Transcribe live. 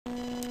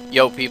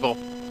Yo people,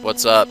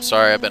 what's up?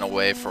 Sorry I've been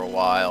away for a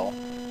while.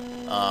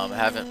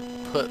 Haven't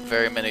put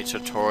very many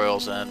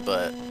tutorials in,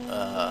 but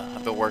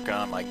I've been working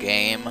on my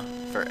game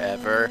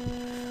forever.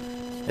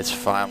 It's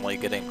finally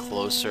getting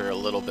closer, a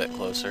little bit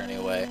closer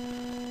anyway.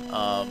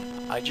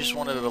 I just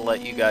wanted to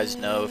let you guys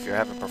know if you're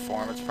having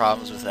performance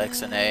problems with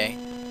XNA,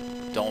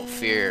 don't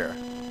fear.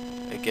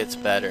 It gets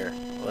better.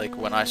 Like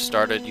when I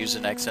started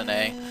using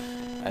XNA,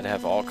 I'd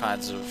have all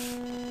kinds of...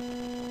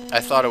 I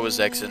thought it was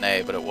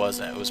XNA, but it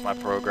wasn't. It was my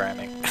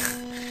programming.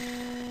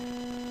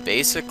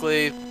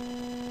 Basically,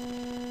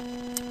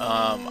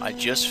 I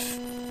just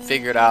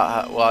figured out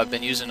how, well, I've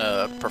been using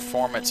a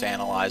performance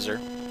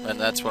analyzer, and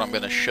that's what I'm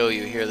going to show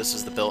you here. This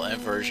is the built-in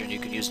version. You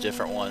can use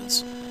different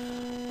ones,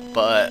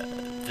 but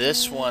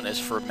this one is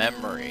for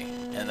memory,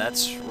 and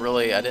that's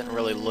really, I didn't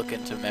really look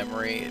into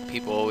memory.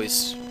 People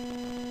always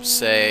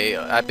say,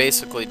 I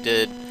basically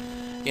did,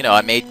 you know,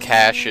 I made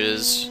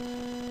caches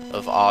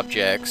of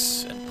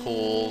objects and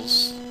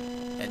pools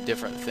and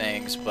different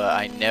things, but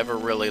I never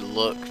really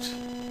looked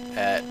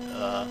at,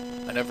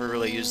 I never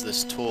really used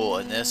this tool,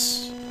 and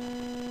this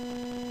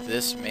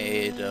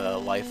made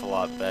life a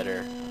lot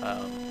better.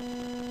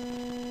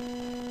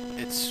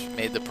 It's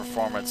made the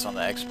performance on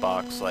the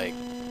Xbox like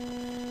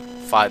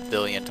 5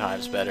 billion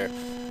times better.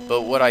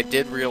 But what I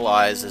did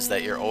realize is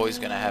that you're always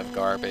going to have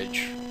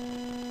garbage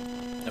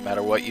no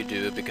matter what you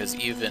do, because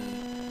even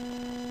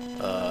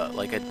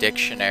like a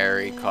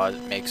dictionary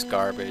makes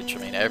garbage. I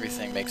mean,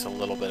 everything makes a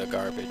little bit of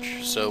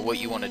garbage. So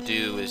what you want to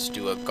do is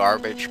do a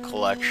garbage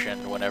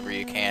collection whenever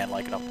you can,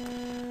 like in a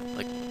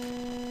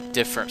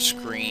different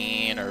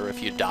screen, or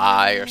if you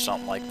die or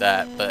something like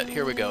that. But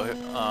here we go.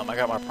 I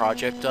got my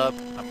project up.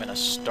 I'm gonna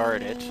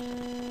start it.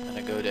 I'm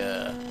gonna go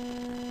to,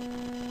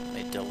 let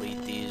me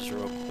delete these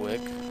real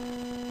quick.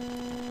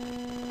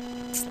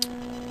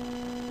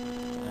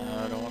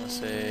 No, I don't want to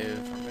save.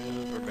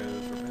 Remove.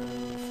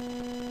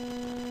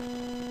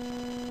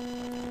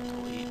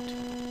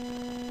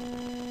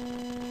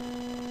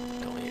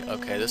 Delete.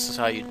 Okay, this is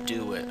how you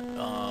do it.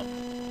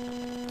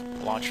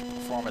 Launch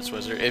Performance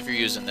Wizard. If you're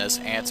using this,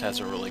 Ants has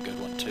a really good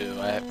one too.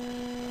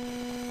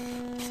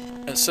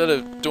 Instead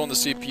of doing the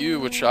CPU,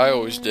 which I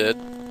always did,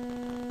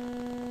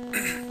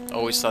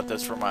 always thought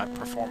that's where my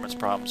performance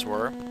problems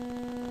were,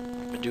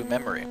 but do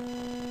memory.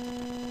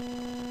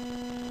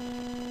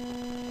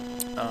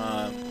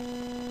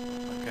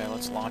 Okay,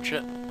 let's launch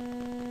it.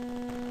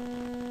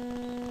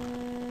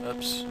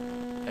 Oops,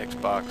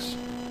 Xbox.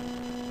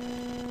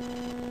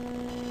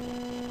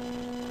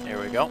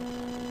 Here we go.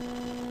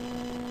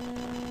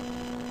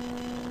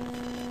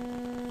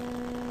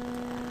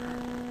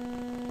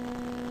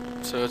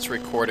 So it's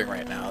recording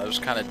right now. That was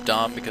kind of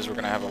dumb because we're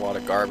going to have a lot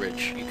of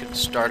garbage. You can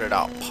start it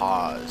out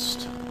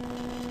paused.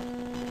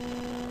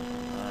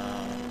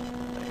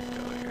 There you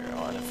go here.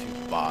 I'll add a few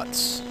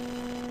bots.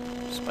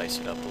 Spice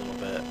it up a little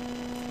bit.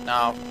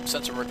 Now,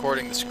 since I'm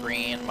recording the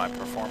screen, my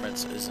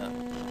performance isn't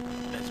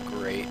as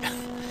great.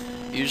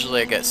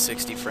 Usually I get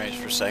 60 frames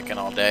per second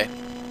all day.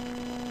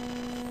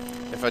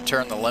 If I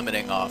turn the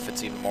limiting off,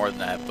 it's even more than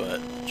that, but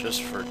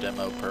just for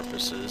demo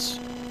purposes.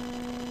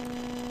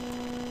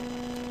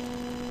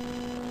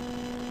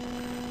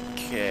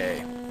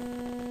 Okay.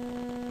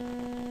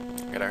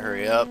 Gotta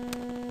hurry up.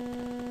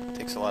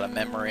 Takes a lot of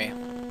memory.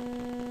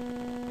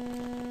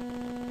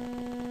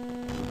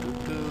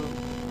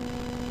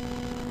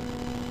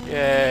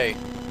 Yay!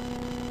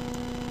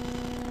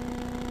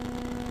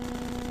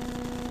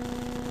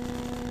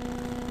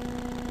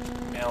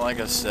 Yeah, like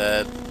I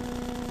said,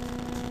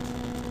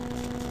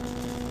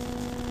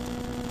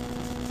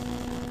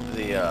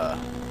 the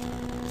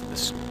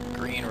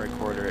screen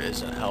recorder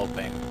isn't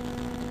helping.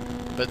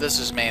 But this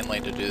is mainly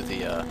to do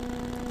the,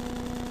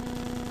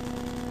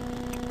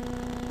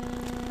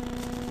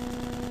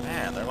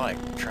 man, they're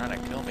like trying to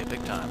kill me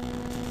big time.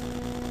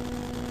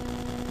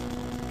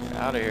 Get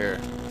out of here,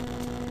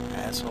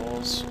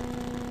 assholes.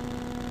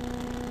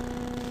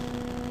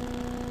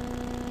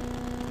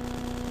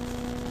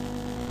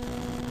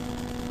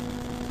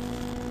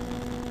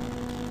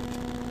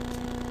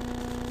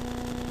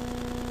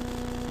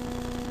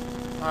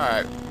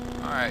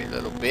 Alright,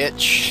 little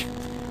bitch.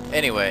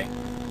 Anyway.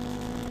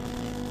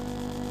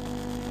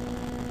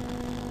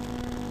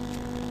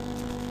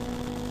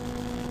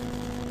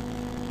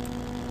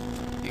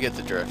 Get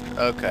the drift.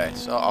 Okay,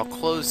 so I'll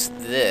close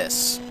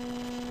this.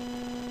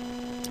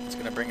 It's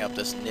gonna bring up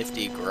this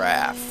nifty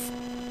graph.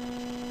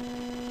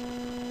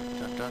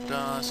 Dun dun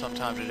dun,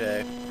 sometime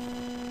today.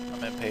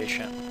 I'm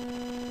impatient.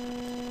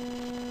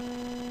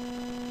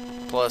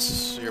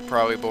 Plus, you're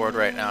probably bored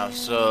right now,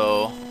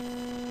 so...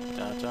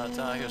 Dun dun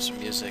dun, here's some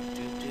music.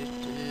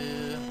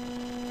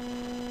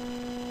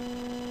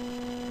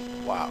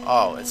 Wow,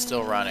 oh, it's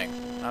still running.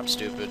 I'm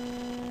stupid.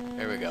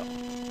 Here we go.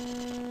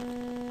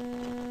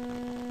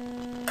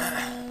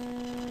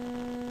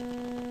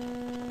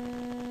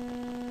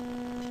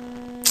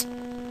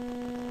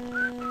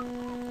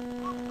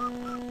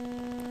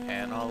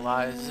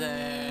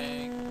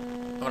 Analyzing.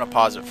 I'm gonna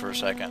pause it for a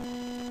second.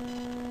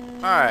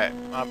 Alright,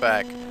 I'm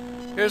back.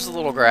 Here's the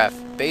little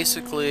graph.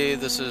 Basically,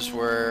 this is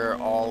where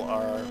all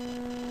our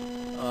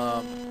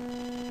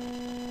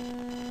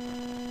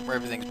where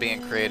everything's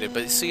being created.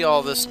 But you see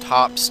all this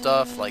top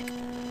stuff, like,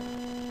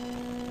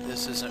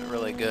 this isn't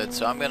really good.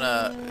 So I'm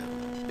gonna,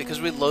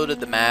 because we loaded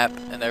the map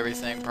and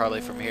everything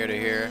probably from here to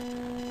here,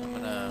 I'm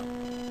gonna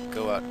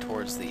go out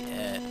towards the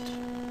end.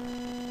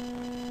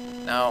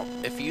 Now,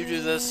 if you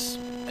do this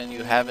and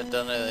you haven't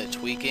done any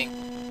tweaking,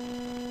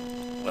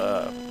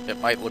 it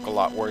might look a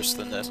lot worse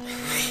than this.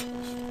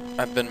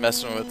 I've been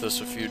messing with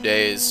this a few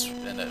days,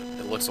 and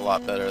it looks a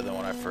lot better than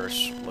when I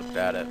first looked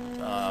at it.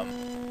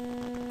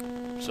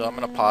 So I'm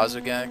going to pause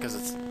again, because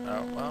it's...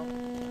 Oh, well...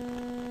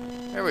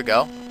 There we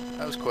go.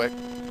 That was quick.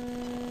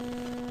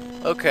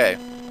 Okay.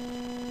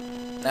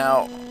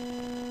 Now,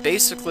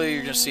 basically,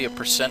 you're going to see a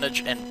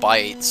percentage in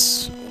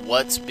bytes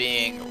what's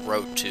being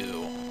wrote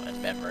to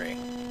in memory.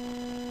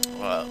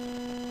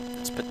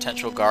 It's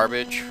potential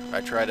garbage.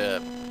 I try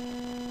to...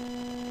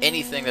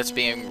 Anything that's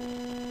being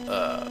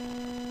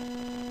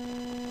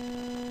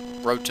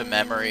wrote to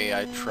memory,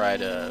 I try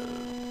to,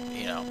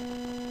 you know,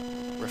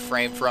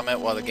 refrain from it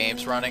while the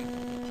game's running.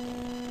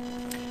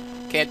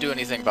 Can't do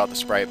anything about the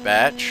sprite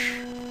batch.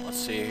 Let's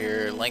see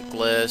here, link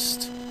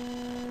list.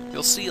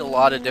 You'll see a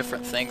lot of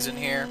different things in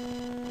here.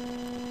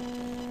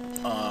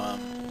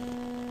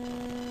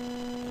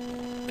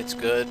 It's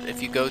good.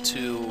 If you go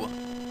to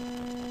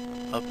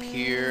up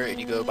here and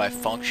you go by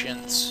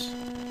functions,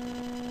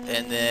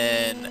 and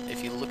then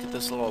if you look at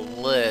this little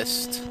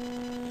list,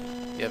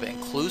 you have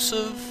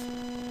inclusive,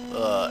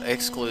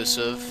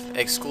 exclusive.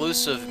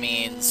 Exclusive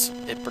means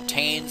it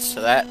pertains to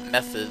that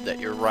method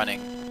that you're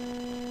running.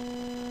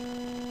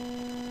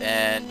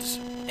 And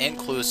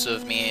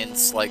inclusive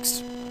means like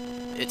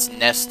it's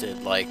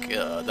nested, like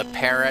the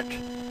parent.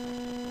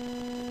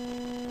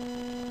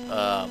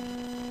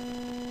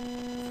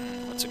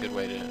 What's a good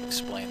way to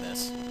explain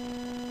this?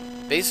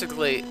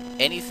 Basically,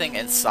 anything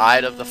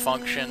inside of the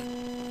function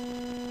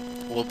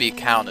will be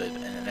counted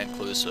in an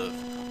inclusive.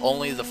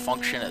 Only the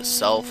function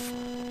itself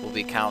will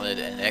be counted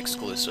in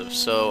exclusive.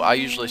 So I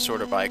usually sort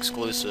it by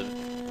exclusive,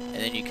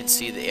 and then you can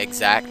see the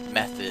exact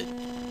method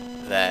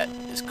that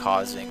is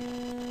causing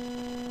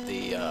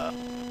the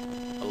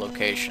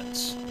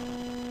allocations.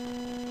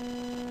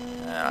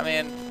 I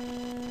mean,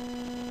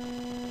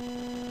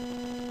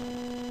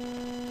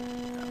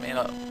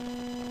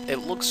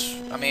 it looks,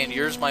 I mean,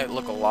 yours might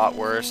look a lot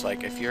worse.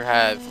 Like if you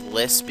have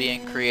lists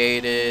being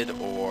created,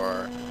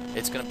 or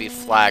it's going to be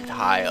flagged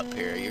high up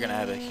here. You're going to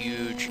have a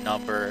huge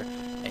number,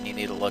 and you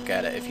need to look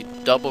at it. If you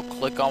double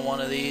click on one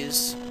of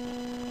these,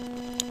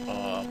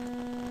 I'll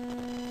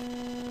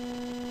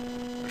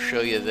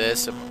show you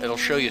this. It'll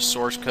show you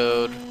source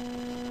code.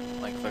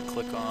 Like if I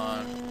click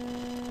on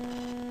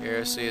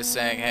here, see it's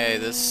saying, hey,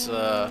 this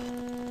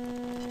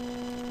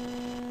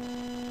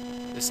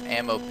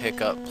ammo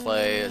pickup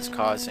play is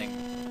causing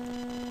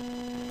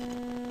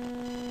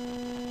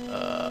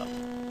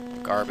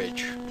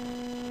garbage.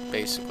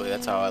 Basically,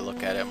 that's how I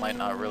look at it. It might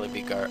not really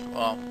be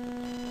well,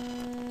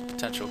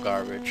 potential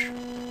garbage.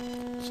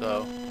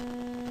 So,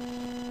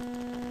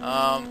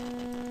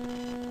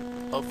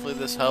 hopefully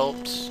this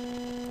helps.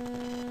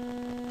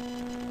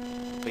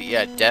 But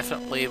yeah,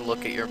 definitely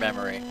look at your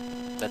memory.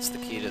 That's the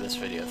key to this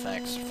video.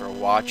 Thanks for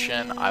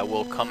watching. I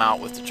will come out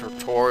with the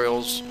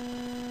tutorials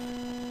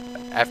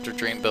after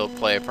Dream Build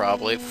Play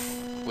probably,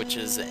 which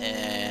is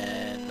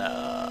in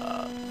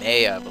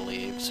May, I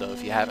believe. So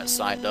if you haven't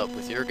signed up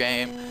with your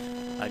game,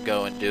 I'd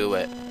go and do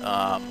it.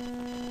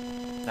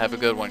 Have a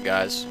good one,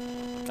 guys.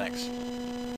 Thanks.